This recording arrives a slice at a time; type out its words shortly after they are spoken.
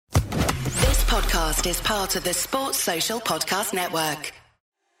podcast is part of the Sports Social Podcast Network.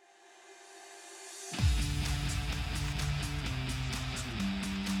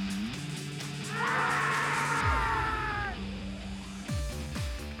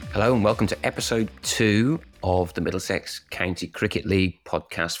 Hello and welcome to episode 2 of the Middlesex County Cricket League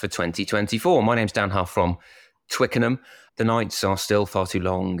podcast for 2024. My name's Dan Huff from Twickenham. The nights are still far too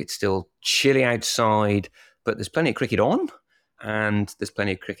long. It's still chilly outside, but there's plenty of cricket on and there's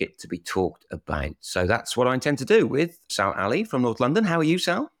plenty of cricket to be talked about. So that's what I intend to do with Sal Ali from North London. How are you,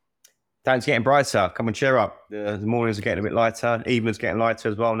 Sal? Dan's getting brighter. Come and cheer up. The mornings are getting a bit lighter. Evenings getting lighter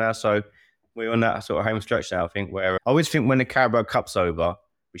as well now. So we're on that sort of home stretch now, I think, where I always think when the Carabao Cup's over,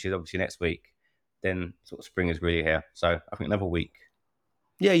 which is obviously next week, then sort of spring is really here. So I think another week.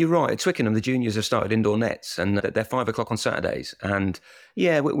 Yeah, you're right. At Twickenham, the juniors have started indoor nets and they're 5 o'clock on Saturdays. And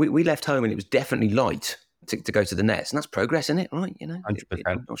yeah, we left home and it was definitely light to go to the nets. And that's progress, isn't it? Right, you know? 100%.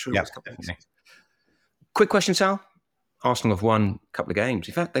 I'm not sure. Yeah, definitely. Quick question, Sal. Arsenal have won a couple of games.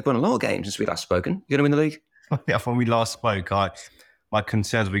 In fact, they've won a lot of games since we last spoken. You going to win the league? Yeah, when we last spoke, my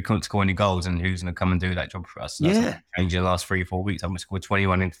concerns were we couldn't score any goals and who's going to come and do that job for us. So that's changed in the last 3-4 weeks. I've scored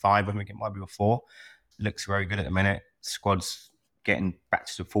 21 in 5. I think it might be 4. It looks very good at the minute. Squad's getting back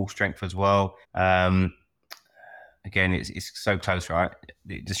to full strength as well. Again, it's so close, right?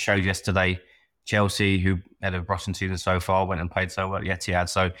 It just showed yesterday Chelsea, who had a rotten season so far, went and played so well at Etihad.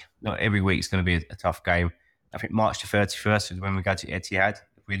 So every week it's going to be a tough game. I think March the 31st is when we go to Etihad.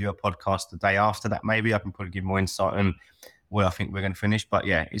 If we do a podcast the day after that, maybe I can probably give more insight on where I think we're going to finish. But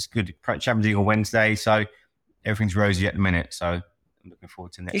yeah, it's good. Champions League on Wednesday, so everything's rosy at the minute. So I'm looking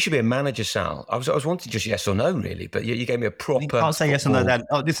forward to next. You should be a manager, Sal. I was wanting just yes or no, really, but you gave me a proper. You can't say yes or no. Then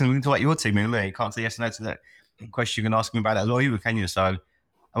listen, we can talk about your team, really. You can't say yes or no to that question. You can ask me about that as well, either, can you? So I've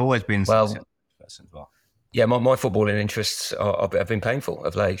always been person as well. Yeah, my footballing interests have been painful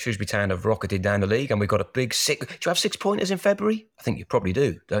of late. Shrewsbury Town have rocketed down the league and we've got a big 6... Do you have 6-pointers in February? I think you probably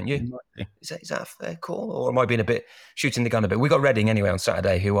do, don't you? Is that a fair call? Or am I being a bit shooting the gun a bit? We've got Reading anyway on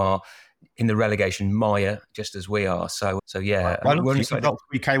Saturday who are in the relegation mire just as we are. So yeah. Well, we're excited.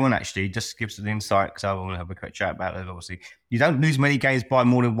 3K1 actually just gives us an insight because I want to have a quick chat about it. Obviously, you don't lose many games by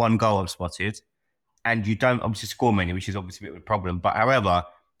more than 1 goal, I've spotted. And you don't obviously score many, which is obviously a bit of a problem. But however,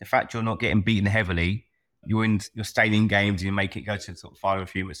 the fact you're not getting beaten heavily, you're staying in games and you make it go to sort of final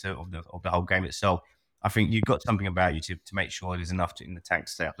few minutes of the whole game itself. I think you've got something about you to make sure there's enough in the tank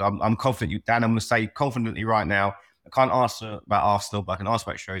to stay up. So I'm confident, Dan, I'm going to say confidently right now, I can't answer about Arsenal, but I can answer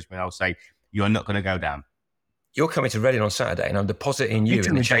about Shrewsbury. I'll say you're not going to go down. You're coming to Reading on Saturday and I'm depositing you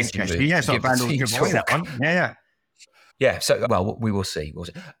in the changing room. Yeah, it's not bad. That one. Yeah. Yeah, so, well, we will see.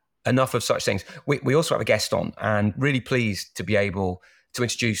 Enough of such things. We also have a guest on and really pleased to be able to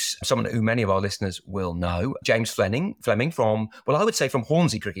introduce someone who many of our listeners will know, James Fleming from, well, I would say from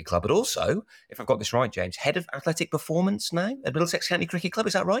Hornsey Cricket Club, but also, if I've got this right, James, Head of Athletic Performance now at Middlesex County Cricket Club.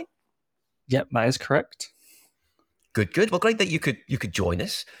 Is that right? Yep, that is correct. Good. Well, great that you could join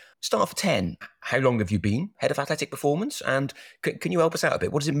us. Start off 10. How long have you been Head of Athletic Performance? And can you help us out a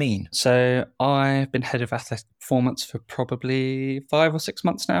bit? What does it mean? So I've been Head of Athletic Performance for probably 5 or 6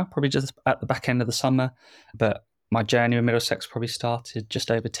 months now, probably just at the back end of the summer. But my journey with Middlesex probably started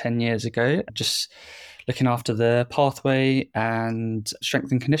just over 10 years ago, just looking after the pathway and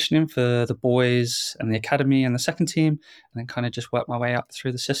strength and conditioning for the boys and the academy and the second team, and then kind of just worked my way up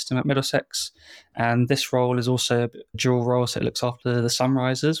through the system at Middlesex. And this role is also a dual role, so it looks after the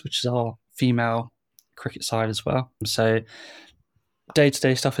Sunrisers, which is our female cricket side as well. So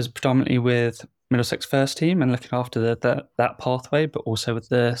day-to-day stuff is predominantly with Middlesex first team and looking after that pathway, but also with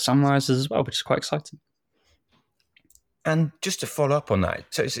the Sunrisers as well, which is quite exciting. And just to follow up on that,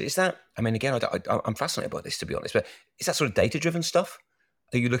 so is that, I mean, again, I'm fascinated by this, to be honest, but is that sort of data-driven stuff?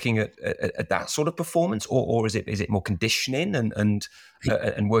 Are you looking at that sort of performance, or is it more conditioning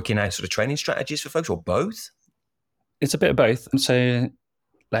and working out sort of training strategies for folks, or both? It's a bit of both. So,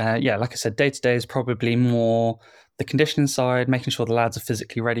 like I said, day-to-day is probably more the conditioning side, making sure the lads are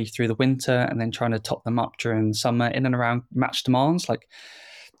physically ready through the winter, and then trying to top them up during the summer in and around match demands, like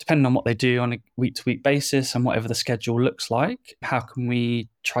depending on what they do on a week-to-week basis and whatever the schedule looks like, how can we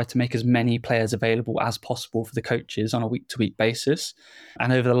try to make as many players available as possible for the coaches on a week-to-week basis?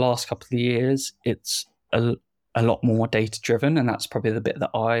 And over the last couple of years, it's a lot more data-driven, and that's probably the bit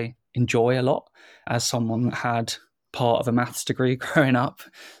that I enjoy a lot as someone that had part of a maths degree growing up,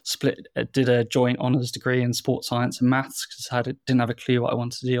 did a joint honours degree in sports science and maths because I didn't have a clue what I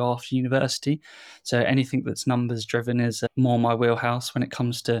wanted to do after university. So anything that's numbers driven is more my wheelhouse when it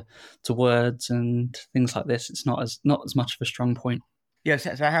comes to words and things like this. It's not as much of a strong point. Yeah,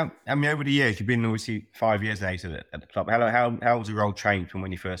 so how, I mean, over the years, you've been obviously 5 years now at the club. How has the role changed from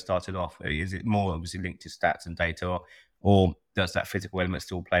when you first started off? Is it more obviously linked to stats and data, or does that physical element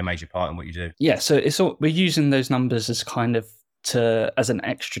still play a major part in what you do? Yeah, so we're using those numbers as kind of as an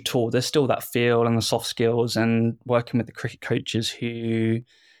extra tool. There's still that feel and the soft skills, and working with the cricket coaches who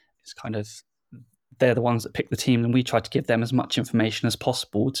is kind of, they're the ones that pick the team, and we try to give them as much information as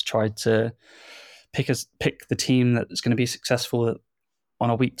possible to try to pick the team that's going to be successful on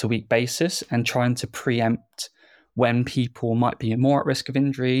a week-to-week basis, and trying to preempt when people might be more at risk of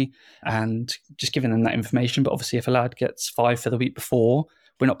injury and just giving them that information. But obviously, if a lad gets 5 for the week before,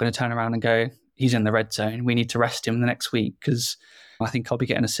 we're not going to turn around and go, he's in the red zone, we need to rest him the next week, because I think I'll be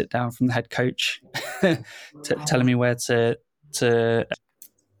getting a sit down from the head coach telling me where to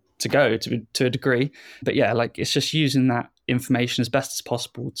go to a degree. But yeah, like, it's just using that information as best as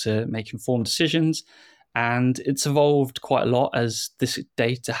possible to make informed decisions. And it's evolved quite a lot as this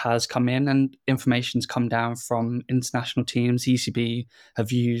data has come in and information's come down from international teams. ECB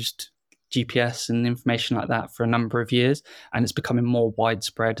have used GPS and information like that for a number of years, and it's becoming more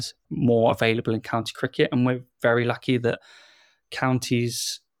widespread, more available in county cricket. And we're very lucky that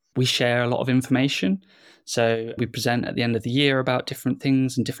counties, we share a lot of information. So we present at the end of the year about different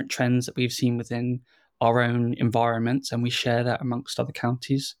things and different trends that we've seen within our own environments, and we share that amongst other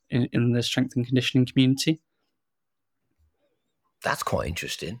counties in the strength and conditioning community. That's quite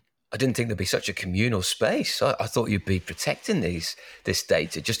interesting. I didn't think there'd be such a communal space. I thought you'd be protecting this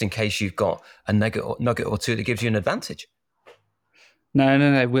data just in case you've got a nugget or two that gives you an advantage.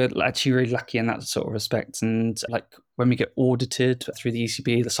 No. We're actually really lucky in that sort of respect. And like, when we get audited through the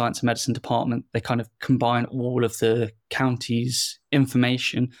ECB, the Science and Medicine Department, they kind of combine all of the county's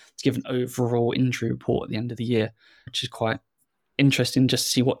information to give an overall injury report at the end of the year, which is quite interesting just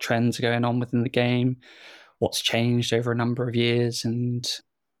to see what trends are going on within the game, what's changed over a number of years, and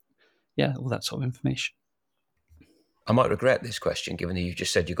yeah, all that sort of information. I might regret this question, given that you've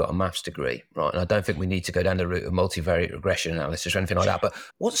just said you've got a maths degree, right? And I don't think we need to go down the route of multivariate regression analysis or anything like that. But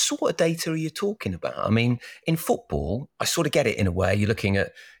what sort of data are you talking about? I mean, in football, I sort of get it in a way. You're looking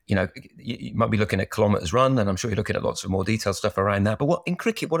at, you might be looking at kilometres run, and I'm sure you're looking at lots of more detailed stuff around that. But in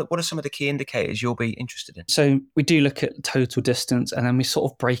cricket, what are some of the key indicators you'll be interested in? So we do look at total distance, and then we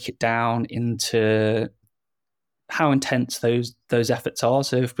sort of break it down into how intense those efforts are.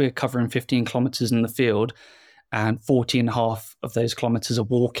 So if we're covering 15 kilometres in the field, and 40.5 of those kilometres are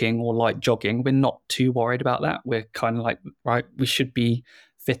walking or light jogging, we're not too worried about that. We're kind of like, right, we should be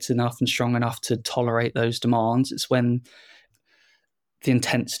fit enough and strong enough to tolerate those demands. It's when the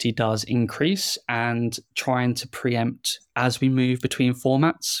intensity does increase, and trying to preempt as we move between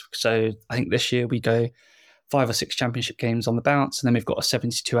formats. So I think this year we go 5 or 6 championship games on the bounce, and then we've got a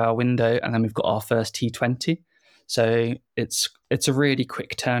 72-hour window, and then we've got our first T20. So it's a really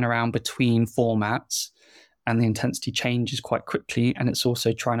quick turnaround between formats, and the intensity changes quite quickly. And it's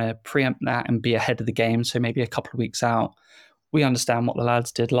also trying to preempt that and be ahead of the game. So maybe a couple of weeks out, we understand what the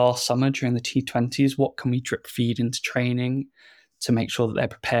lads did last summer during the T20s. What can we drip feed into training to make sure that they're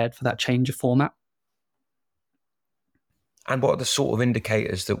prepared for that change of format? And what are the sort of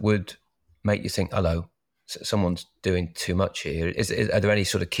indicators that would make you think, hello, someone's doing too much here? Are there any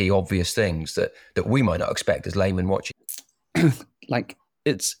sort of key obvious things that we might not expect as laymen watching?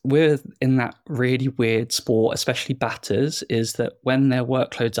 We're in that really weird sport, especially batters, is that when their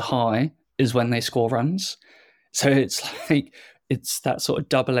workloads are high is when they score runs. So it's like, it's that sort of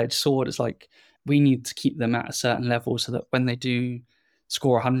double-edged sword. It's like, we need to keep them at a certain level so that when they do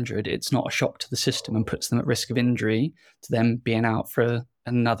score 100, it's not a shock to the system and puts them at risk of injury to them being out for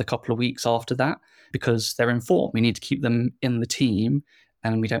another couple of weeks after that, because they're in form. We need to keep them in the team,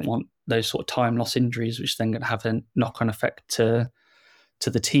 and we don't want those sort of time loss injuries, which then going to have a knock-on effect to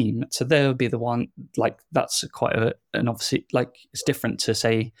the team. So they'll be the one, like, that's quite an obviously, like, it's different to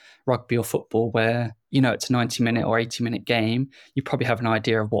say rugby or football where, it's a 90-minute or 80-minute game. You probably have an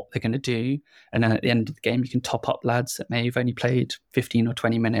idea of what they're going to do. And then at the end of the game, you can top up lads that may have only played 15 or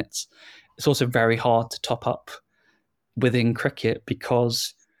 20 minutes. It's also very hard to top up within cricket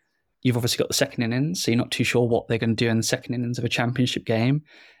because you've obviously got the second innings, so you're not too sure what they're going to do in the second innings of a championship game.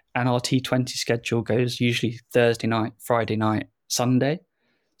 And our T20 schedule goes usually Thursday night, Friday night, Sunday.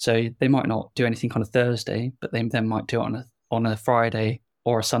 So they might not do anything on a Thursday, but they then might do it on a Friday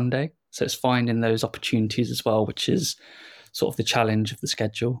or a Sunday. So it's finding those opportunities as well, which is sort of the challenge of the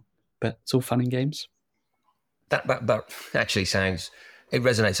schedule. But it's all fun and games. That actually it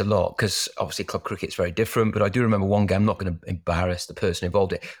resonates a lot, because obviously club cricket's very different. But I do remember one game, I'm not going to embarrass the person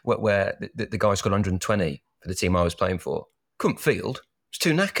involved in it, where the guy scored 120 for the team I was playing for. Couldn't field. Was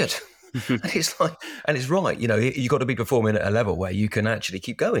too knackered. And it's like, and it's right, you've got to be performing at a level where you can actually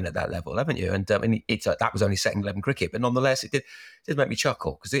keep going at that level, haven't you? And it's that was only second 11 cricket, but nonetheless, it did make me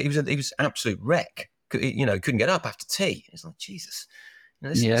chuckle because he was absolute wreck. Couldn't get up after tea. It's like, Jesus,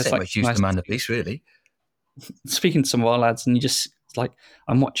 this Yeah, is it's the most used to man of peace, really. Speaking to some of our lads, and it's like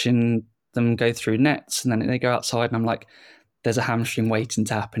I'm watching them go through nets, and then they go outside, and I'm like, there's a hamstring waiting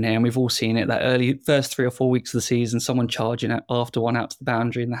to happen here. And we've all seen it, that early first 3 or 4 weeks of the season, someone charging it after one out to the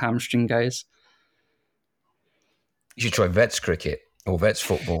boundary and the hamstring goes. You should try vets cricket or vets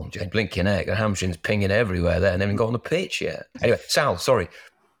football. Just blink your neck. The hamstring's pinging everywhere there and they haven't got on the pitch yet. Anyway, Sal, sorry.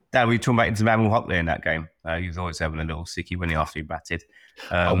 Dan, we were talking about Inzamam Hockley in that game. He was always having a little sicky when after he batted.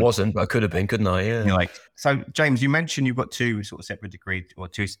 I wasn't, but I could have been, couldn't I? Yeah. So, James, you mentioned you've got 2 sort of separate degrees or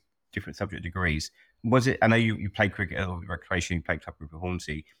 2 different subject degrees. Was it? I know you played cricket or recreation. You played club cricket for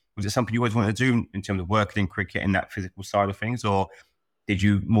Hornsey. Was it something you always wanted to do in terms of working in cricket and that physical side of things, or did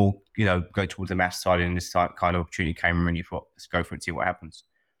you more, go towards the maths side and this kind of opportunity came and you thought, let's go for it and see what happens?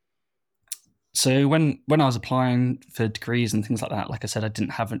 So when I was applying for degrees and things like that, like I said, I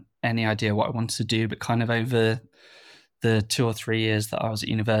didn't have any idea what I wanted to do, but kind of over the 2 or 3 years that I was at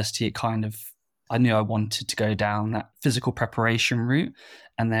university, I knew I wanted to go down that physical preparation route.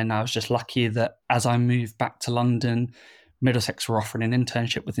 And then I was just lucky that as I moved back to London, Middlesex were offering an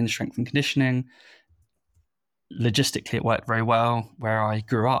internship within strength and conditioning. Logistically, it worked very well where I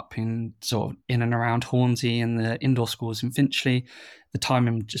grew up in sort of in and around Hornsey and the indoor schools in Finchley. The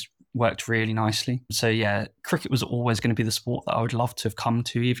timing just worked really nicely. So yeah, cricket was always going to be the sport that I would love to have come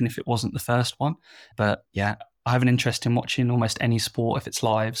to, even if it wasn't the first one. But yeah, I have an interest in watching almost any sport if it's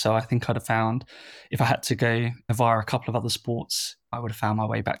live. So I think I'd have found, if I had to go via a couple of other sports, I would have found my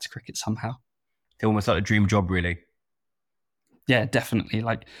way back to cricket somehow. It's almost like a dream job, really. Yeah, definitely.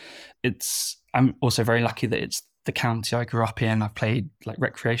 I'm also very lucky that it's the county I grew up in. I've played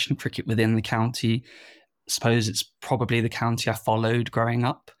recreational cricket within the county. I suppose it's probably the county I followed growing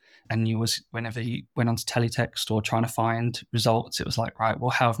up. And whenever you went onto teletext or trying to find results, it was like, right, well,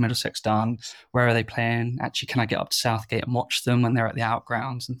 how have Middlesex done? Where are they playing? Actually, can I get up to Southgate and watch them when they're at the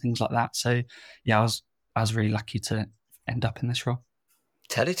outgrounds and things like that? So yeah, I was really lucky to end up in this role.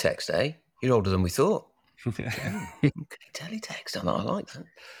 Teletext, eh? You're older than we thought. Okay, teletext. I like that.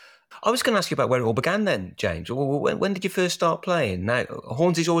 I was going to ask you about where it all began then, James. When did you first start playing? Now,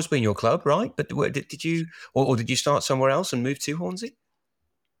 Hornsey's always been your club, right? But did you start somewhere else and move to Hornsey?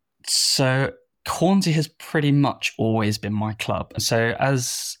 So Hornsey has pretty much always been my club. So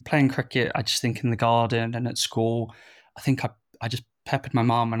as playing cricket, I just think in the garden and at school, I think I just peppered my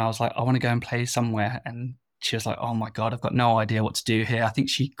mum and I was like, I want to go and play somewhere. And she was like, oh my God, I've got no idea what to do here. I think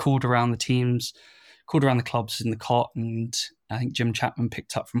she called around the clubs in the cot, and I think Jim Chapman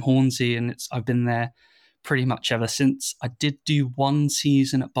picked up from Hornsey, and I've been there pretty much ever since. I did do 1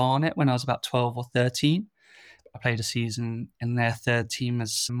 season at Barnet when I was about 12 or 13. I played a season in their third team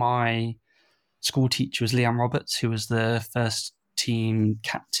as my school teacher was Leanne Roberts, who was the first team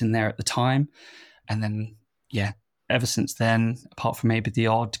captain there at the time. And then, yeah, ever since then, apart from maybe the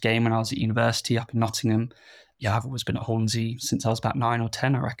odd game when I was at university up in Nottingham, yeah, I've always been at Hornsey since I was about 9 or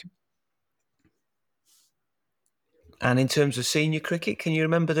 10, I reckon. And in terms of senior cricket, can you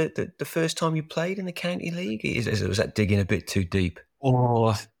remember the first time you played in the county league? Was that digging a bit too deep?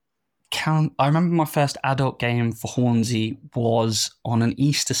 I remember my first adult game for Hornsey was on an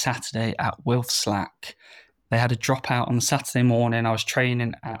Easter Saturday at Wilfslack. They had a dropout on the Saturday morning. I was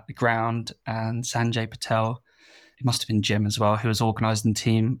training at the ground, and Sanjay Patel, it must have been Jim as well, who was organising the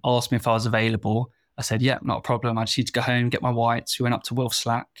team, asked me if I was available. I said, yeah, not a problem. I just need to go home, get my whites. We went up to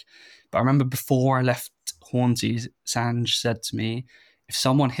Wilfslack. But I remember before I left Hornsey, Sanj said to me, if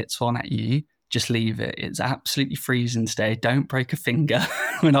someone hits one at you, just leave it. It's absolutely freezing today. Don't break a finger.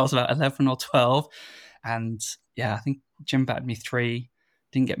 When I was about 11 or 12. And yeah, I think Jim batted me 3,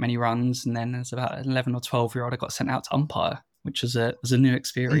 didn't get many runs. And then as about an 11 or 12-year-old, I got sent out to umpire, which was a new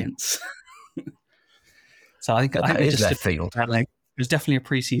experience. So I think it is left field. It was definitely a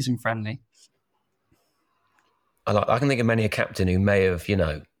pre-season friendly. I can think of many a captain who may have,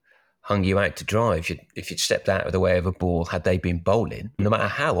 hung you out to dry if you'd stepped out of the way of a ball had they been bowling, no matter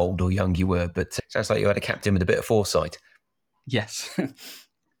how old or young you were. But it sounds like you had a captain with a bit of foresight. Yes.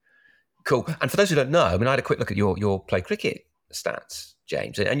 Cool. And for those who don't know, I had a quick look at your play cricket stats,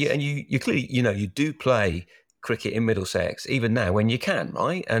 James, and you clearly, you do play cricket in Middlesex even now when you can,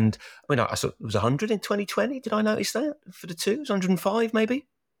 right? And I saw it was 100 in 2020. Did I notice that for the 2? It was 105 maybe?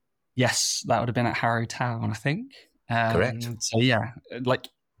 Yes, that would have been at Harrow Town, I think. Correct. So yeah,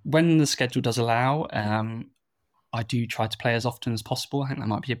 when the schedule does allow, I do try to play as often as possible. I think that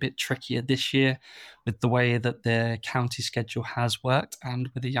might be a bit trickier this year with the way that the county schedule has worked and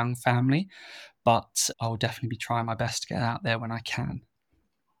with a young family. But I will definitely be trying my best to get out there when I can.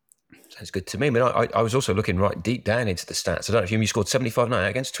 Sounds good to me. I mean, I was also looking right deep down into the stats. I don't know if you scored 75 now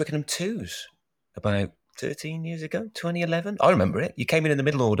against Twickenham Twos about 13 years ago, 2011. I remember it. You came in the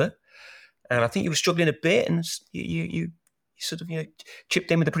middle order, and I think you were struggling a bit, and you sort of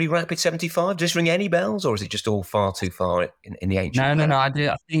chipped in with a pretty rapid 75. Does this ring any bells, or is it just all far too far in the ancient? No. I do.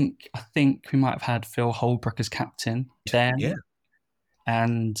 I think we might have had Phil Holbrook as captain then. Yeah,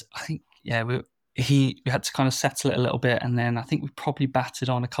 and I think we had to kind of settle it a little bit, and then I think we probably batted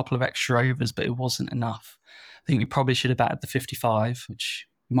on a couple of extra overs, but it wasn't enough. I think we probably should have batted the 55, which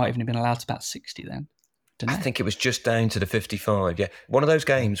we might even have been allowed to bat 60 then. I think it was just down to the 55. Yeah, one of those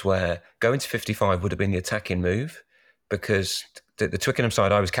games where going to 55 would have been the attacking move, because the Twickenham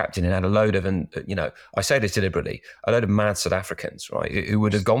side I was captain and had a load of, and I say this deliberately, a load of mad South Africans, right, who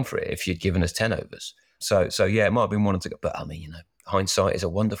would have gone for it if you'd given us 10 overs. So yeah, it might have been one to go, but I mean, hindsight is a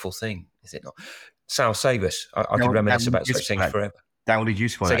wonderful thing, is it not? Sal, save us. I could reminisce about such things forever. Dan, what did you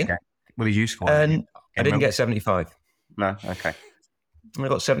score that game? What did you score? I didn't get 75. No, okay. I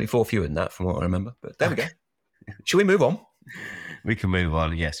got 74 fewer than that from what I remember, but there we go. Should we move on? We can move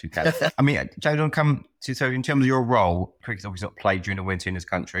on. Yes, we can. I mean, James, so in terms of your role, cricket's obviously not played during the winter in this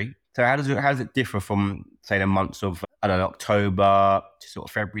country. So how does it differ from, say, the months of, I don't know, October to sort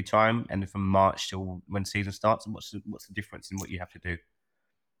of February time, and then from March till when season starts? And what's the difference in what you have to do?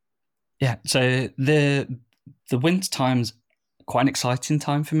 Yeah, so the winter time's quite an exciting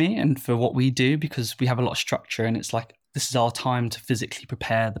time for me and for what we do, because we have a lot of structure, and it's like this is our time to physically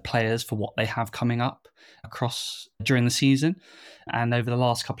prepare the players for what they have coming up across during the season. And over the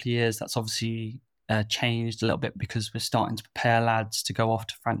last couple of years, that's obviously changed a little bit, because we're starting to prepare lads to go off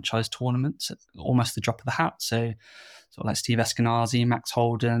to franchise tournaments at almost the drop of the hat. So sort of like Steve Eskenazi, Max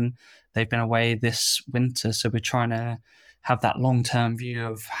Holden, they've been away this winter. So we're trying to have that long-term view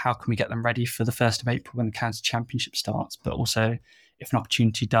of how can we get them ready for the 1st of April when the county championship starts, but also if an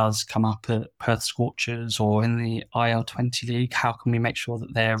opportunity does come up at Perth Scorchers or in the IL20 League, how can we make sure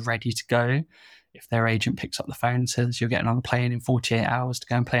that they're ready to go if their agent picks up the phone and says you're getting on a plane in 48 hours to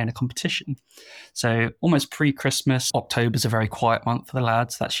go and play in a competition. So almost pre-Christmas, October's a very quiet month for the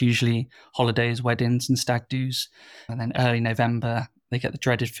lads. That's usually holidays, weddings and stag do's. And then early November, they get the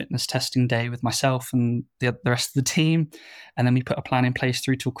dreaded fitness testing day with myself and the rest of the team. And then we put a plan in place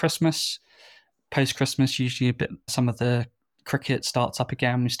through till Christmas. Post-Christmas, usually some of the cricket starts up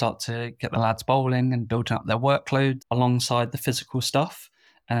again. We start to get the lads bowling and building up their workload alongside the physical stuff.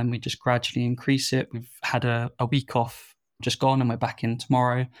 And we just gradually increase it. We've had a week off just gone, and we're back in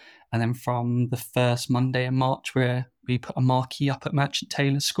tomorrow. And then from the first Monday in March, we put a marquee up at Merchant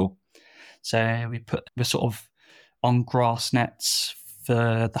Taylor School. So we're sort of on grass nets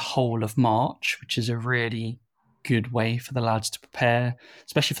for the whole of March, which is a really good way for the lads to prepare,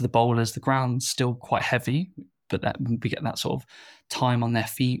 especially for the bowlers. The ground's still quite heavy, but we get that sort of time on their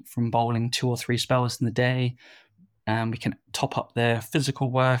feet from bowling 2 or 3 spells in the day. And we can top up their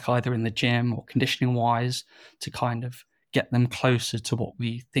physical work either in the gym or conditioning wise to kind of get them closer to what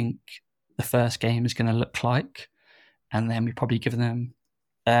we think the first game is going to look like. And then we probably give them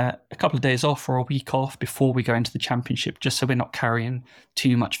a couple of days off or a week off before we go into the championship, just so we're not carrying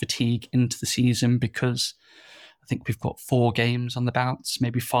too much fatigue into the season, because I think we've got 4 games on the bounce,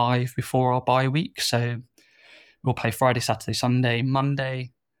 maybe 5 before our bye week. So we'll play Friday, Saturday, Sunday,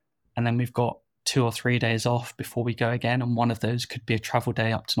 Monday, and then we've got 2 or 3 days off before we go again, and one of those could be a travel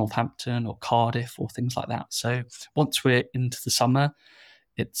day up to Northampton or Cardiff or things like that. So once we're into the summer,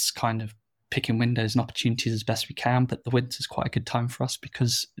 it's kind of picking windows and opportunities as best we can, but the winter's quite a good time for us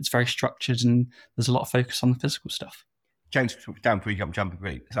because it's very structured and there's a lot of focus on the physical stuff. James, down before you jump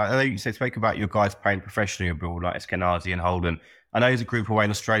in. So I know you spoke about your guys playing professionally abroad, like Eskenazi and Holden. I know there's a group away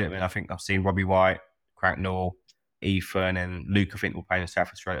in Australia. I mean, I think I've seen Robbie White, Cracknell, Ethan and Luke, I think, will play in South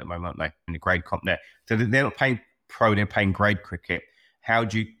Australia at the moment, aren't they? In the grade comp there. So they're not playing pro, they're playing grade cricket. How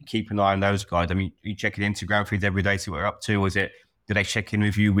do you keep an eye on those guys? I mean, you check in Instagram feeds every day to see what they're up to, or do they check in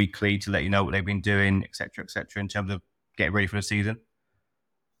with you weekly to let you know what they've been doing, et cetera, in terms of getting ready for the season?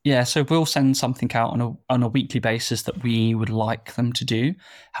 Yeah, so we'll send something out on a weekly basis that we would like them to do.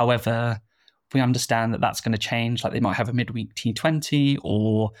 However, we understand that that's going to change. Like they might have a midweek T20,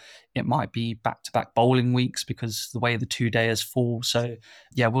 or it might be back-to-back bowling weeks because the way the 2-dayers fall. So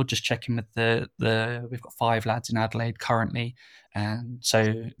yeah, we'll just check in with we've got 5 lads in Adelaide currently, and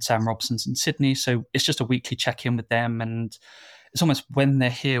so Sam Robson's in Sydney. So it's just a weekly check-in with them, and it's almost when they're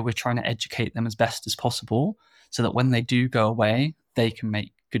here, we're trying to educate them as best as possible so that when they do go away, they can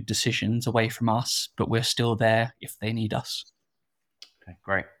make good decisions away from us, but we're still there if they need us. Okay,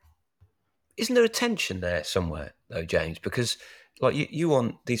 great. Isn't there a tension there somewhere, though, James? Because like you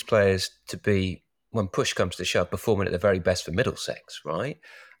want these players to be, when push comes to shove, performing at the very best for Middlesex, right?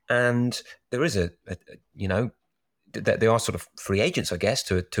 And there is they are sort of free agents, I guess,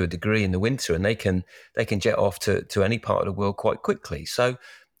 to a degree in the winter, and they can jet off to any part of the world quite quickly. So,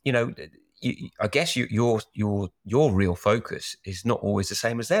 I guess your real focus is not always the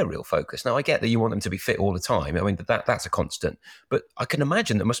same as their real focus. Now, I get that you want them to be fit all the time. I mean, that's a constant. But I can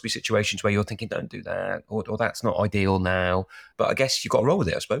imagine there must be situations where you're thinking, don't do that, or that's not ideal now. But I guess you've got to roll with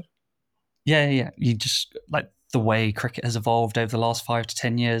it, I suppose. Yeah. You just, like, the way cricket has evolved over the last 5 to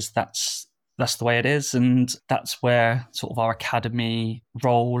 10 years, that's the way it is. And that's where sort of our academy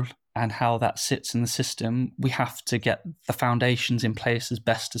role and how that sits in the system, we have to get the foundations in place as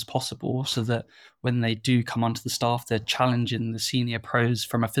best as possible so that when they do come onto the staff, they're challenging the senior pros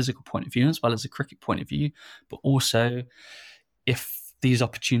from a physical point of view as well as a cricket point of view. But also, if these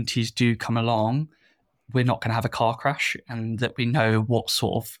opportunities do come along, we're not going to have a car crash, and that we know what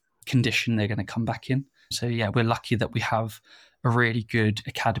sort of condition they're going to come back in. So yeah, we're lucky that we have a really good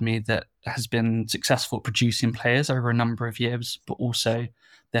academy that has been successful at producing players over a number of years, but also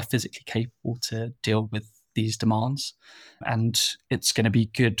they're physically capable to deal with these demands. And it's going to be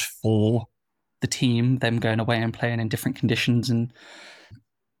good for the team, them going away and playing in different conditions and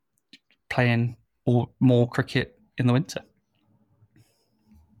playing more cricket in the winter.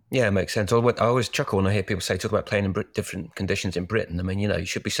 Yeah, it makes sense. I always chuckle when I hear people talk about playing in different conditions in Britain. I mean, you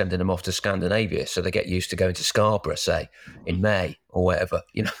should be sending them off to Scandinavia so they get used to going to Scarborough, say, in May or whatever.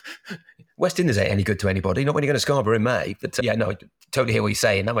 West Indies ain't any good to anybody, not when you're going to Scarborough in May. But I totally hear what you're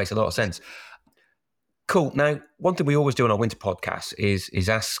saying. That makes a lot of sense. Cool. Now, one thing we always do on our winter podcast is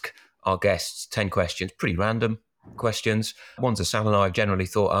ask our guests 10 questions, pretty random questions. Ones that Sal and I have generally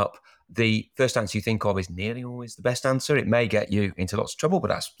thought up. The first answer you think of is nearly always the best answer. It may get you into lots of trouble,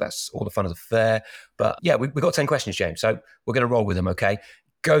 but that's all the fun of the fair. But yeah, we've got 10 questions, James, so we're going to roll with them, okay?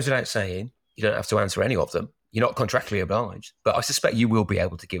 Goes without saying, you don't have to answer any of them. You're not contractually obliged, but I suspect you will be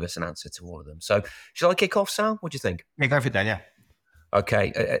able to give us an answer to all of them. So shall I kick off, Sal? What do you think? Yeah, go for it, Dan, yeah.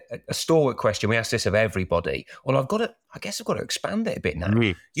 Okay, a stalwart question. We ask this of everybody. Well, I guess I've got to expand it a bit now.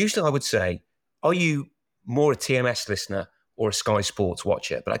 Mm-hmm. Usually I would say, are you more a TMS listener or a Sky Sports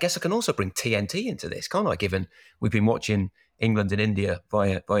watcher? But I guess I can also bring TNT into this, can't I? Given we've been watching England and India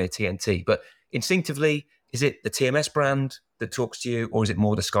via TNT. But instinctively, is it the TMS brand that talks to you, or is it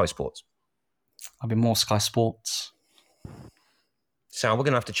more the Sky Sports? I've been more Sky Sports. Sal, we're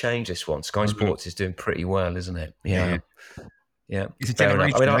going to have to change this one. Sky Sports is doing pretty well, isn't it? Yeah. It's a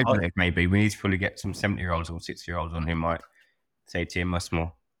generation, isn't it, maybe. We need to probably get some 70-year-olds or 60-year-olds on who might say TMS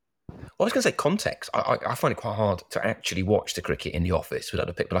more. Well, I was going to say context. I find it quite hard to actually watch the cricket in the office without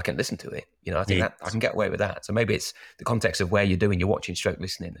a pick, but I can listen to it. I think that I can get away with that. So maybe it's the context of where you're doing, you're watching, stroke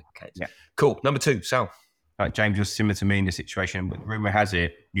listening. Okay. Yeah. Cool. Number 2, Sal. Right, James, you're similar to me in this situation, but rumour has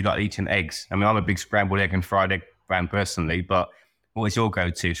it you like eating eggs. I mean, I'm a big scrambled egg and fried egg fan personally, but what is your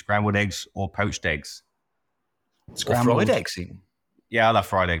go-to? Scrambled eggs or poached eggs? Scrambled. Or fried eggs even? Yeah, I love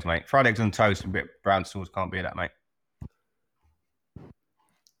fried eggs, mate. Fried eggs on toast and a bit of brown sauce, can't beat that, mate.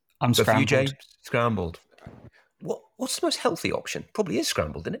 I'm scrambled. For you, James, scrambled. What's the most healthy option? Probably is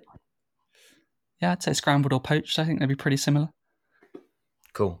scrambled, isn't it? Yeah, I'd say scrambled or poached. I think they'd be pretty similar.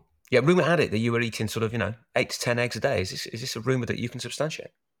 Cool. Yeah, rumour had it that you were eating sort of, 8 to 10 eggs a day. Is this a rumour that you can substantiate?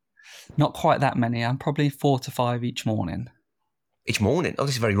 Not quite that many. I'm probably 4 to 5 each morning. Each morning? Oh,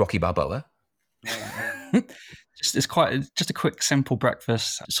 this is very Rocky Balboa. It's just a quick, simple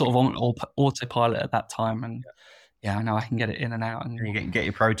breakfast, sort of on autopilot at that time, and yeah, I know I can get it in and out, and you get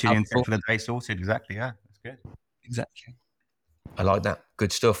your protein intake for the day sorted. Exactly, yeah, that's good. Exactly. I like that.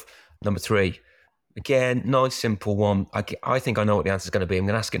 Good stuff. Number 3, again, nice, simple one. I think I know what the answer is going to be. I'm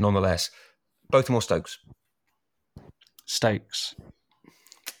going to ask it nonetheless. Baltimore or Stokes? Stokes.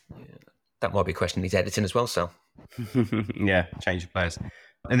 Yeah, that might be a question needs editing as well, Sal. Yeah, change of players.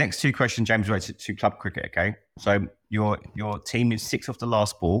 The next 2 questions, James, related to club cricket, okay? So your team is 6 off the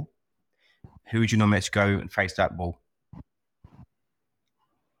last ball. Who would you nominate to go and face that ball?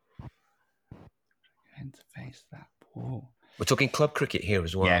 And to face that ball. We're talking club cricket here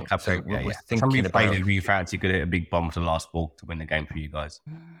as well. Yeah, club cricket. We're thinking about who you fancy could hit a big bomb to the last ball to win the game for you guys.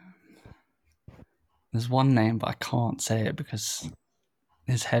 There's one name, but I can't say it because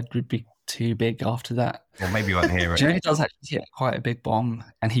his head would be too big after that. Well, maybe you won't hear it. Do you know he does actually hit quite a big bomb,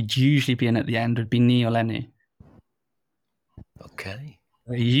 and he'd usually be in at the end, would be Neil Lenny. Okay.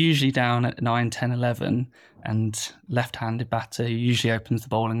 He's usually down at 9, 10, 11, and left-handed batter who usually opens the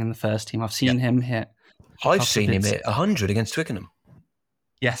bowling in the first team. I've seen him hit. I've seen him hit 100 against Twickenham.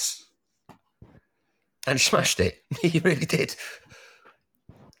 Yes. And he smashed it. He really did.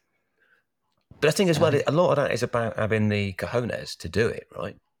 But I think as well, a lot of that is about having the cojones to do it,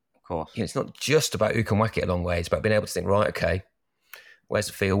 right? Of course. It's not just about who can whack it a long way. It's about being able to think, right, okay, where's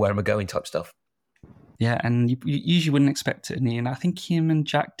the field? Where am I going type stuff. Yeah, and you usually wouldn't expect it, and I think him and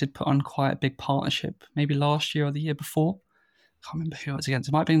Jack did put on quite a big partnership, maybe last year or the year before. I can't remember who it was against.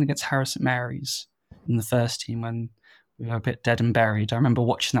 It might have been against Harris at Mary's in the first team when we were a bit dead and buried. I remember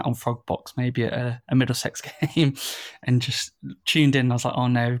watching that on Frogbox, maybe at a Middlesex game, and just tuned in. I was like, oh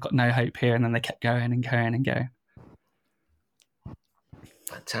no, we've got no hope here. And then they kept going and going and going.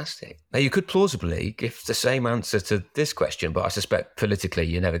 Fantastic. Now, you could plausibly give the same answer to this question, but I suspect politically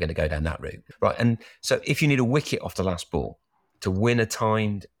you're never going to go down that route. Right. And so if you need a wicket off the last ball to win a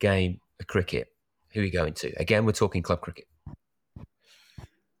timed game of cricket, who are you going to? Again, we're talking club cricket.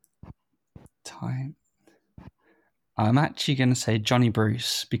 Time. I'm actually going to say Johnny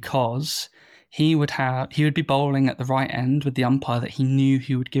Bruce, because he would be bowling at the right end with the umpire that he knew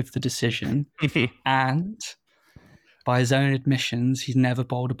he would give the decision. And by his own admissions, he's never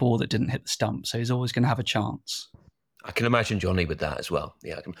bowled a ball that didn't hit the stump, so he's always going to have a chance. I can imagine Johnny with that as well.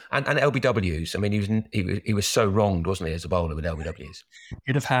 Yeah, and LBWs. I mean, he was so wronged, wasn't he, as a bowler with LBWs?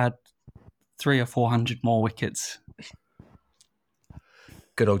 He'd have had 300 or 400 more wickets.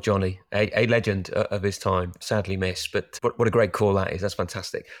 Good old Johnny, a legend of his time, sadly missed. But what a great call that is. That's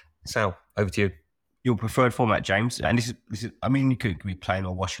fantastic. Sal, over to you. Your preferred format, James, and this is. I mean, you could be playing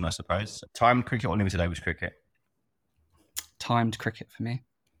or watching, I suppose. Timed cricket or limited overs cricket? Timed cricket for me.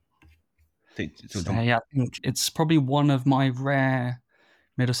 So, yeah, I think it's probably one of my rare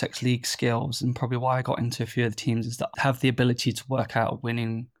Middlesex League skills, and probably why I got into a few of the teams, is that I have the ability to work out a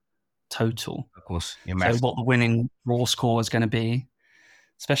winning total. Of course, so what the winning raw score is going to be,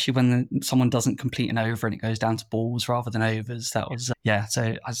 especially when someone doesn't complete an over and it goes down to balls rather than overs. That was So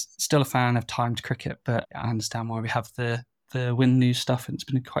I was still a fan of timed cricket, but I understand why we have the win news stuff, and it's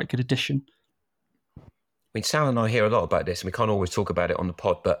been a quite good addition. I mean, Sal and I hear a lot about this, and we can't always talk about it on the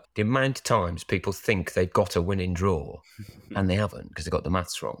pod, but the amount of times people think they've got a winning draw and they haven't because they've got the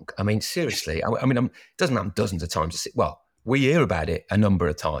maths wrong. I mean, seriously, it doesn't happen dozens of times. Well, we hear about it a number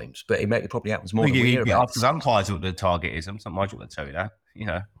of times, but it probably happens more than we hear about it. Because umpires what the target is. I'm not my job to tell you that.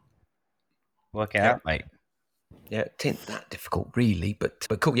 Work it out, mate. Yeah, it ain't that difficult, really, but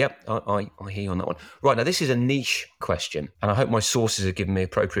cool. Yeah, I hear you on that one. Right, now this is a niche question, and I hope my sources are giving me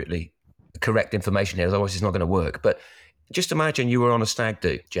appropriately correct information here, otherwise it's not going to work. But just imagine you were on a stag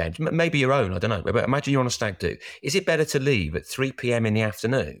do, James, maybe your own, I don't know, but imagine you're on a stag do. Is it better to leave at 3 p.m. in the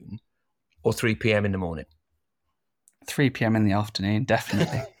afternoon or 3 p.m. in the morning? 3 p.m. in the afternoon,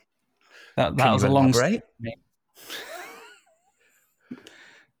 definitely. that was a long stay.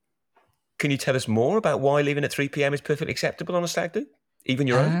 Can you tell us more about why leaving at 3 p.m. is perfectly acceptable on a stag do, even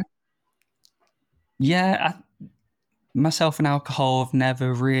your own? Yeah, myself and alcohol have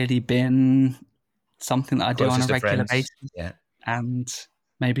never really been something that I do on a regular basis. Yeah. And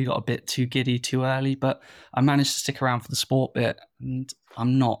maybe got a bit too giddy too early, but I managed to stick around for the sport bit, and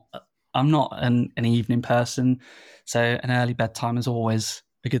I'm not an evening person, so an early bedtime is always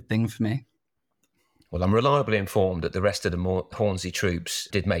a good thing for me. Well, I'm reliably informed that the rest of the Hornsey troops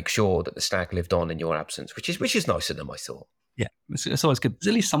did make sure that the stag lived on in your absence, which is nice of them, I thought. Yeah, it's always good.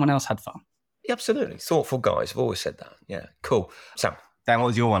 At least someone else had fun. Yeah, absolutely. Thoughtful guys. I've always said that. Yeah, cool. Sam. Dan, what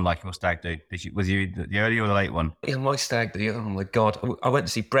was your one like, your stag do? Was you the early or the late one? Yeah, my stag do. Oh, my God. I went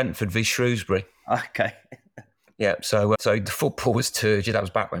to see Brentford v Shrewsbury. Okay. Yeah, so the football was turgid. That was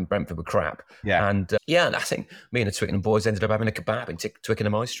back when Brentford were crap. Yeah. And I think me and the Twickenham boys ended up having a kebab in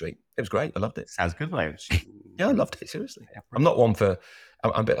Twickenham High Street. It was great. I loved it. Sounds good, mate. Yeah, I loved it, seriously. I'm not one for...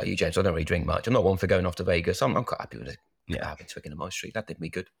 I'm a bit like you, James. I don't really drink much. I'm not one for going off to Vegas. I'm quite happy with a kebab in Twickenham High Street. That did me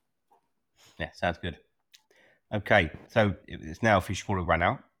good. Yeah, sounds good. Okay, so it's now officially run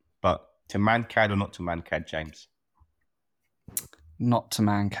out, but to Mancad or not to Mancad, James? Not to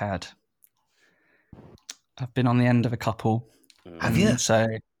Mancad. I've been on the end of a couple. Have you? So,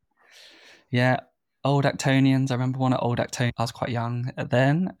 yeah, Old Actonians. I remember one at Old Actonians. I was quite young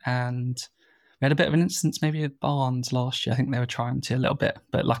then, and we had a bit of an instance maybe at Barnes last year. I think they were trying to a little bit,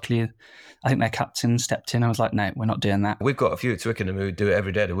 but luckily I think their captain stepped in. I was like, no, we're not doing that. We've got a few at Twickenham who do it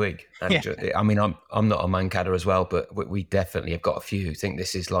every day of the week. And I'm not a Mancadder as well, but we definitely have got a few who think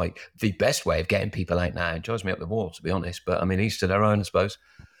this is like the best way of getting people out now. It drives me up the wall, to be honest. But I mean, each to their own, I suppose.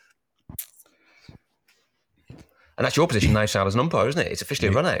 And that's your position now, Sal, as an umpire, isn't it? It's officially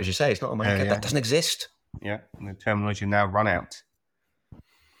a run out, as you say. It's not a Mancad. That doesn't exist. Yeah, the terminology now run out.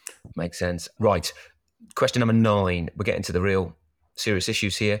 Makes sense. Right. Question number 9. We're getting to the real serious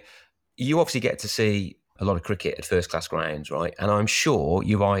issues here. You obviously get to see a lot of cricket at first-class grounds, right? And I'm sure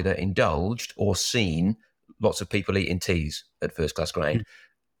you've either indulged or seen lots of people eating teas at first-class ground.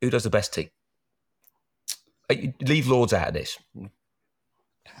 Who does the best tea? Leave Lords out of this.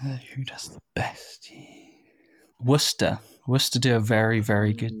 Who does the best tea? Worcester do a very,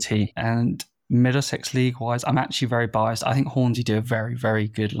 very good tea. And Middlesex League-wise, I'm actually very biased. I think Hornsey do a very, very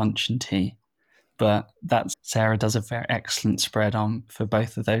good luncheon tea. But Sarah does a very excellent spread on for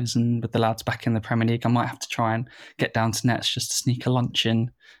both of those. And with the lads back in the Premier League, I might have to try and get down to Nets just to sneak a lunch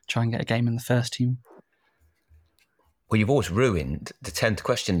in, try and get a game in the first team. Well, you've always ruined the 10th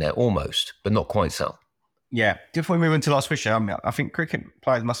question there, almost, but not quite so. Yeah. Before we move into last question, I think cricket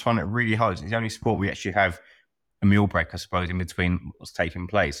players must find it really hard. It's the only sport we actually have a meal break, I suppose, in between what's taking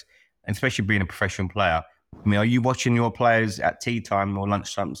place. And especially being a professional player. I mean, are you watching your players at tea time or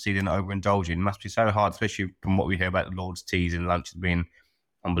lunchtime see them overindulging? It must be so hard, especially from what we hear about the Lord's teas and lunches being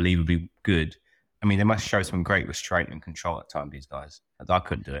unbelievably good. I mean, they must show some great restraint and control at times, these guys. I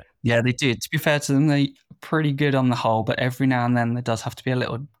couldn't do it. Yeah, they do. To be fair to them, they're pretty good on the whole, but every now and then there does have to be a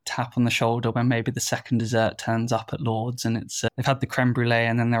little tap on the shoulder when maybe the second dessert turns up at Lord's and it's they've had the creme brulee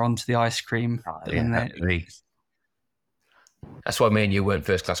and then they're onto the ice cream. That's why me and you weren't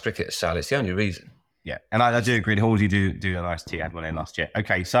first-class cricketers, Sal. It's the only reason. Yeah, and I do agree. Hornsey do a nice tea. I had one in last year.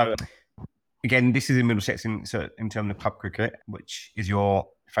 Okay, so again, this is in Middlesex in terms of club cricket, which is your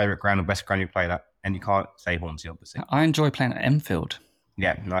favourite ground or best ground you played at, and you can't say Hornsey, obviously. I enjoy playing at Enfield.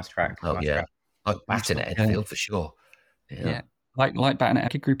 Yeah, nice track. Oh, nice yeah. track. I'm batting at Enfield for sure. Yeah. Like batting at a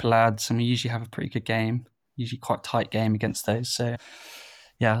good group of lads, and we usually have a pretty good game, usually quite tight game against those. So,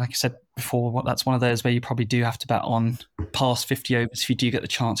 yeah, like I said before, that's one of those where you probably do have to bet on past 50 overs if you do get the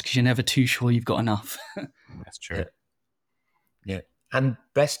chance because you're never too sure you've got enough. That's true. Yeah. And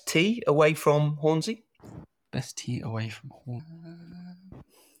best tea away from Hornsey? Best tea away from Hornsey.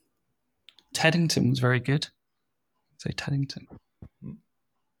 Teddington was very good. So Teddington.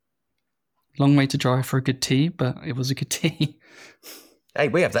 Long way to drive for a good tea, but it was a good tea. Hey,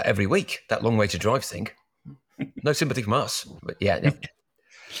 we have that every week, that long way to drive thing. No sympathy from us. But yeah.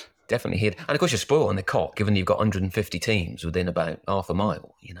 Definitely here. And of course, you're spoiled on the cock, given you've got 150 teams within about half a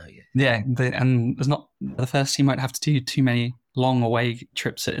mile, you know. Yeah, and there's not the first team won't have to do too many long away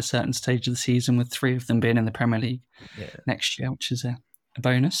trips at a certain stage of the season, with 3 of them being in the Premier League next year, which is a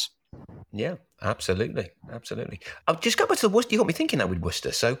bonus. Yeah, absolutely. I'll just go back to the Worcester. You got me thinking that with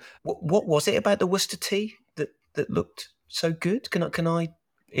Worcester. So what was it about the Worcester tea that looked so good? Can I,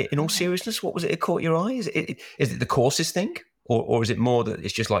 in all seriousness, what was it that caught your eye? Is it the courses thing? Or is it more that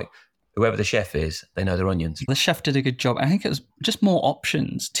it's just like whoever the chef is, they know their onions? The chef did a good job. I think it was just more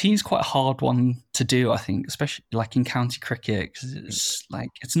options. Tea's quite a hard one to do, I think, especially like in county cricket, because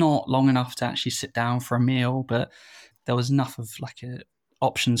it's not long enough to actually sit down for a meal, but there was enough of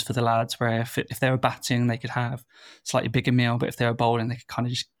options for the lads where if they were batting, they could have slightly bigger meal, but if they were bowling, they could kind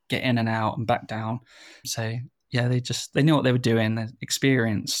of just get in and out and back down. So yeah, they knew what they were doing. They're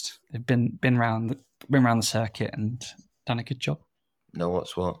experienced. They've been around the circuit and done a good job. Know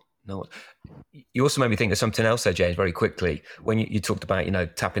what's what. You also made me think of something else there, James, very quickly. When you talked about,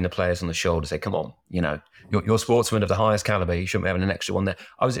 tapping the players on the shoulder, say, come on, you're sportsmen of the highest caliber. You shouldn't be having an extra one there.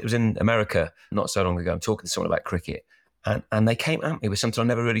 It was in America not so long ago. I'm talking to someone about cricket. And they came at me with something I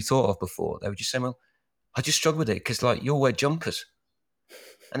never really thought of before. They were just saying, well, I just struggle with it because, you all wear jumpers.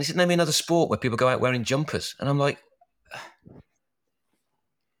 And they said, name me another sport where people go out wearing jumpers. And I'm like,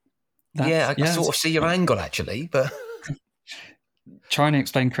 I sort of see your angle, actually, but... Trying to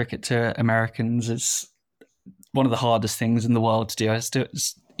explain cricket to Americans is one of the hardest things in the world to do.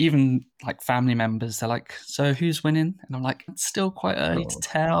 Even like family members, they're like, so who's winning? And I'm like, it's still quite early to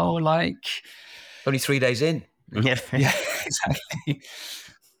tell. Only 3 days in. Yeah, exactly.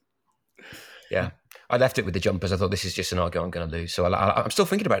 Yeah. I left it with the jumpers. I thought this is just an argument I'm going to lose. So I'm still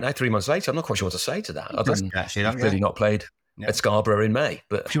thinking about it now, 3 months later. I'm not quite sure what to say to that. Other than I've clearly not played at Scarborough in May.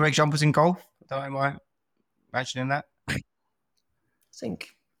 But do you wear jumpers in golf? Don't I imagining that? I think,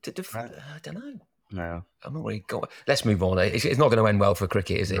 I don't know. No. I'm not really got. Let's move on. It's not going to end well for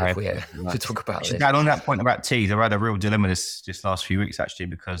cricket, is it? If we to talk about this. On that point about teas, I had a real dilemma this last few weeks actually,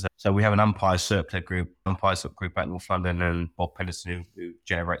 because so we have an umpire circular group at North London, and Bob Pennison, who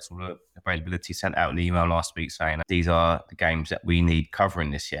generates all the availability, sent out an email last week saying these are the games that we need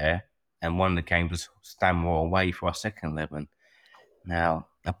covering this year, and one of the games was Stanmore away for our second 11. Now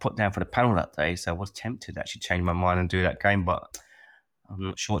I put down for the panel that day, so I was tempted to actually change my mind and do that game, but I'm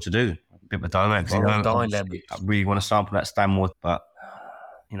not sure what to do. A bit of a dilemma. I really want to sample that Stanmore, but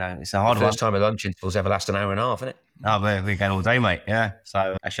it's a hard one. First time at lunch intervals ever last an hour and a half, isn't it? Oh, we're going all day, mate. Yeah.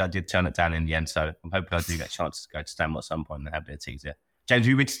 So actually, I did turn it down in the end. So I'm hoping I do get a chance to go to Stanmore at some point and have their teas there. James, have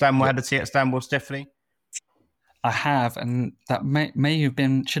you been to Stanmore? Had a tea at Stanmore, Stephanie? I have, and that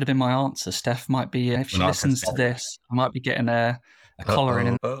should have been my answer. Steph might be, if she listens to this, I might be getting a collar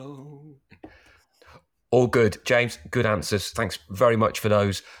in. All good. James, good answers. Thanks very much for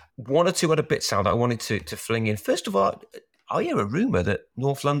those. One or two other bits, Sal, that I wanted to fling in. First of all, I hear a rumour that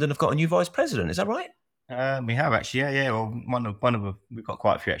North London have got a new vice president. Is that right? We have actually, yeah. Well, one of them, we've got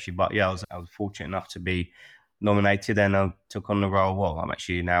quite a few actually, but yeah, I was fortunate enough to be nominated, and I took on the role. Well, I'm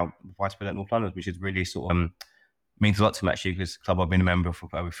actually now vice president of North London, which is really sort of means a lot to me actually, because the club I've been a member for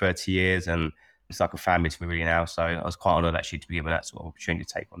over 30 years, and it's like a family to me really now. So I was quite honoured actually to be given that sort of opportunity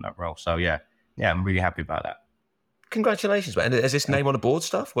to take on that role. So yeah, I'm really happy about that. Congratulations, man. And is this name on the board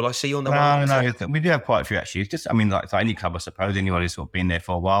stuff? Will I see you on the No, we do have quite a few actually. It's just, I mean, like any club, I suppose, anyone who's sort of been there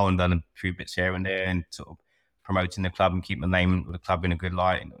for a while and done a few bits here and there and sort of promoting the club and keeping the name of the club in a good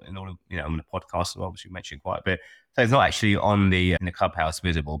light, and all of, on the podcast as well, which we mentioned quite a bit. So it's not actually on in the clubhouse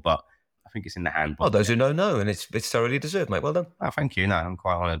visible, but I think it's in the handbook. Oh, those who know, and it's thoroughly deserved, mate. Well done. Oh, thank you. No, I'm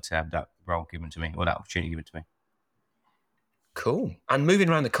quite honoured to have that role given to me, or that opportunity given to me. Cool. And moving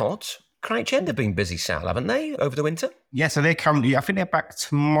around the courts, Crouch End have been busy, Sal, haven't they, over the winter? Yeah, so they're currently, I think they're back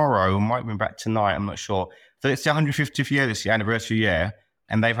tomorrow, might be back tonight, I'm not sure. So it's the 150th year this year, anniversary year,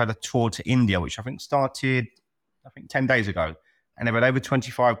 and they've had a tour to India, which I think started, 10 days ago. And they've had over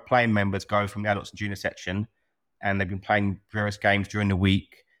 25 playing members go from the adults and junior section, and they've been playing various games during the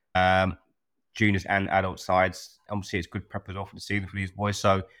week, juniors and adult sides. Obviously, it's good prep as well for the season for these boys,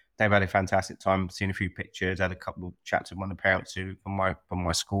 so they've had a fantastic time, seen a few pictures, had a couple of chats with one of the parents from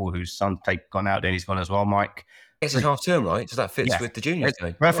my school whose son's gone out there and he's gone as well, Mike. It's a half term, right? So that fits with the juniors.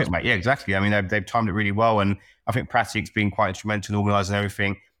 Perfect, mate. Yeah, exactly. I mean, they've timed it really well, and I think Pratik's been quite instrumental in organising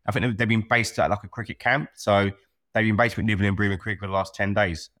everything. I think they've been based at like a cricket camp, so they've been basically living and breathing cricket for the last 10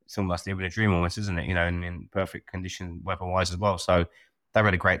 days. It's almost living a dream almost, isn't it? In perfect conditions weather-wise as well. So they've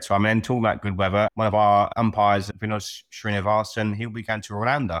had a great time. And then talking about good weather, one of our umpires, Vinod Srinivasan, he'll be going to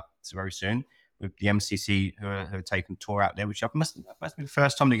Rwanda very soon with the MCC who are taking a tour out there, which must be the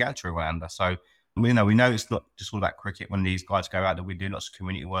first time they get to Rwanda. So we know it's not just all about cricket when these guys go out there. We do lots of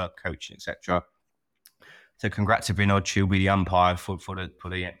community work, coaching, etc. So congrats to Vinod. She'll be the umpire for the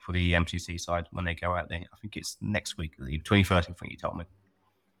MCC side when they go out there. I think it's next week, the 21st. I think you told me.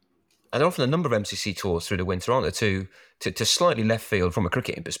 And there are often a number of MCC tours through the winter, aren't there, to slightly left field from a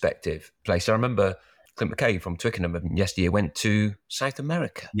cricketing perspective. Place. I remember Clint McKay from Twickenham yesteryear went to South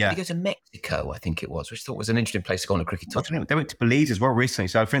America. Yeah. Did he go to Mexico, I think it was, which I thought was an interesting place to go on a cricket tour. They went to Belize as well recently.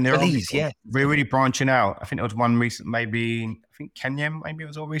 So I think they're really branching out. I think there was one recent, Kenya, maybe it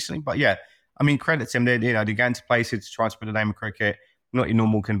was all recently. But yeah, I mean, credit to them. They're going to places to try and spread the name of cricket, not your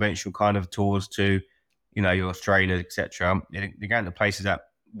normal conventional kind of tours to, your Australia, etc. They're going to places that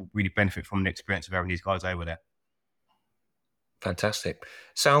will really benefit from the experience of having these guys over there. Fantastic.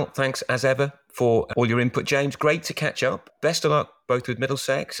 Sal, thanks as ever for all your input. James, great to catch up. Best of luck both with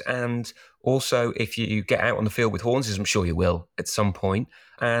Middlesex and also if you get out on the field with Horns, as I'm sure you will at some point.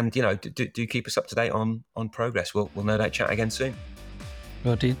 And, do keep us up to date on progress. We'll no doubt chat again soon.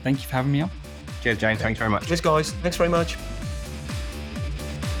 Well, dude, thank you for having me on. Cheers, James. Thanks very much. Cheers, guys. Thanks very much.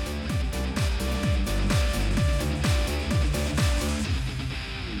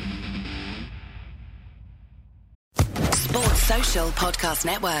 Sports Social Podcast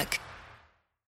Network.